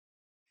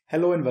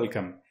Hello and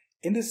welcome.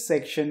 In this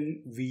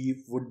section,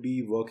 we would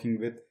be working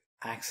with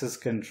access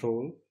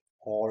control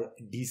or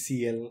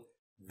DCL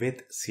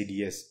with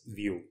CDS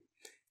view.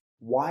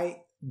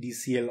 Why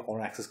DCL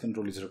or access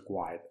control is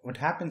required? What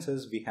happens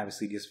is we have a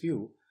CDS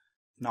view.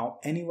 Now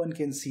anyone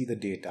can see the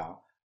data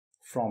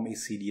from a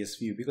CDS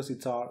view because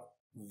it's our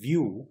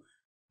view.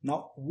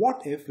 Now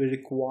what if we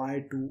require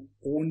to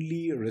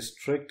only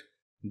restrict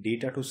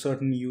data to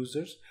certain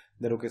users?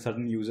 That okay,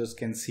 certain users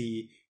can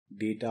see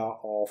data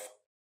of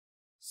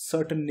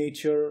certain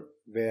nature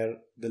where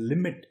the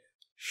limit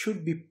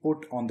should be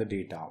put on the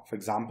data. For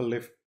example,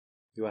 if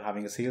you are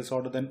having a sales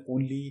order, then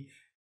only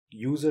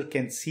user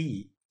can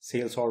see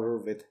sales order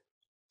with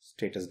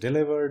status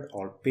delivered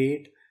or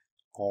paid.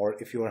 Or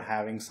if you are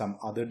having some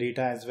other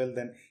data as well,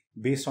 then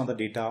based on the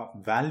data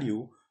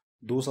value,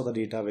 those are the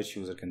data which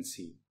user can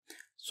see.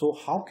 So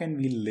how can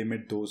we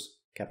limit those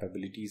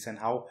capabilities, and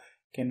how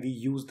can we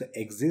use the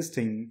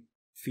existing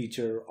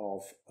feature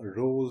of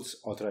roles,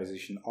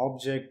 authorization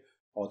object,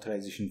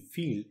 authorization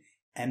field,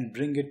 and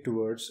bring it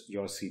towards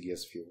your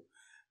CDS view?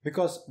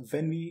 Because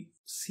when we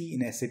see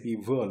in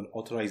SAP world,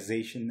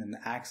 authorization and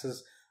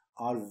access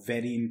are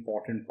very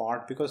important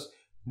part, because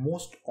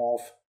most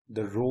of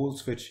the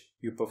roles which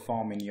you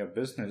perform in your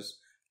business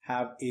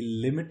have a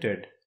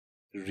limited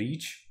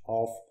reach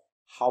of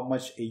how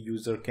much a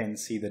user can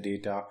see the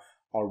data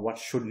or what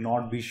should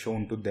not be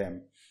shown to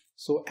them.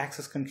 So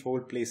access control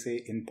plays an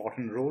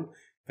important role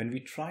when we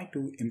try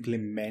to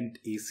implement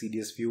a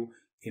CDS view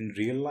in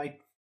real life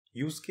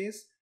use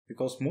case,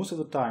 because most of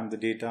the time the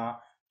data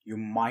you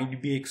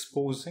might be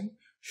exposing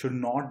should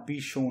not be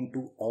shown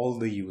to all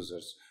the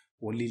users.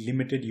 Only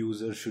limited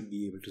users should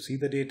be able to see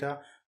the data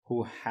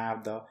who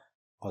have the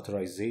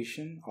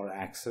authorization or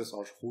access,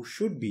 or who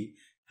should be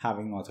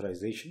having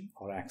authorization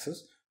or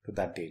access to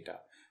that data.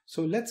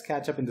 So let's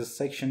catch up in this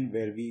section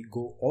where we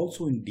go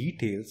also in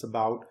details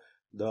about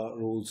the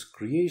roles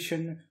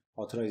creation,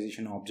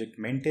 authorization object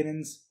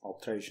maintenance,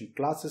 authorization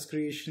classes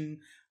creation,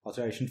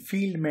 authorization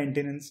field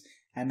maintenance,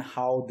 and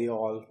how they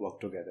all work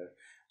together.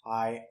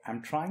 I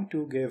am trying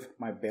to give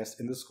my best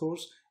in this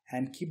course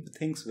and keep the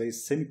things very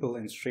simple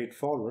and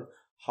straightforward,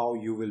 how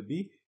you will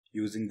be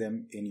using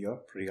them in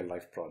your real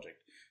life project.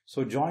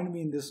 So join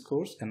me in this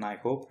course, and I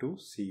hope to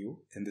see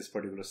you in this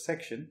particular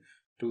section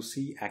to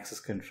see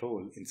access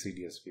control in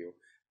CDS view.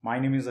 My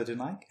name is Ajay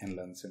Naik, and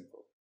Learn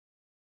Simple.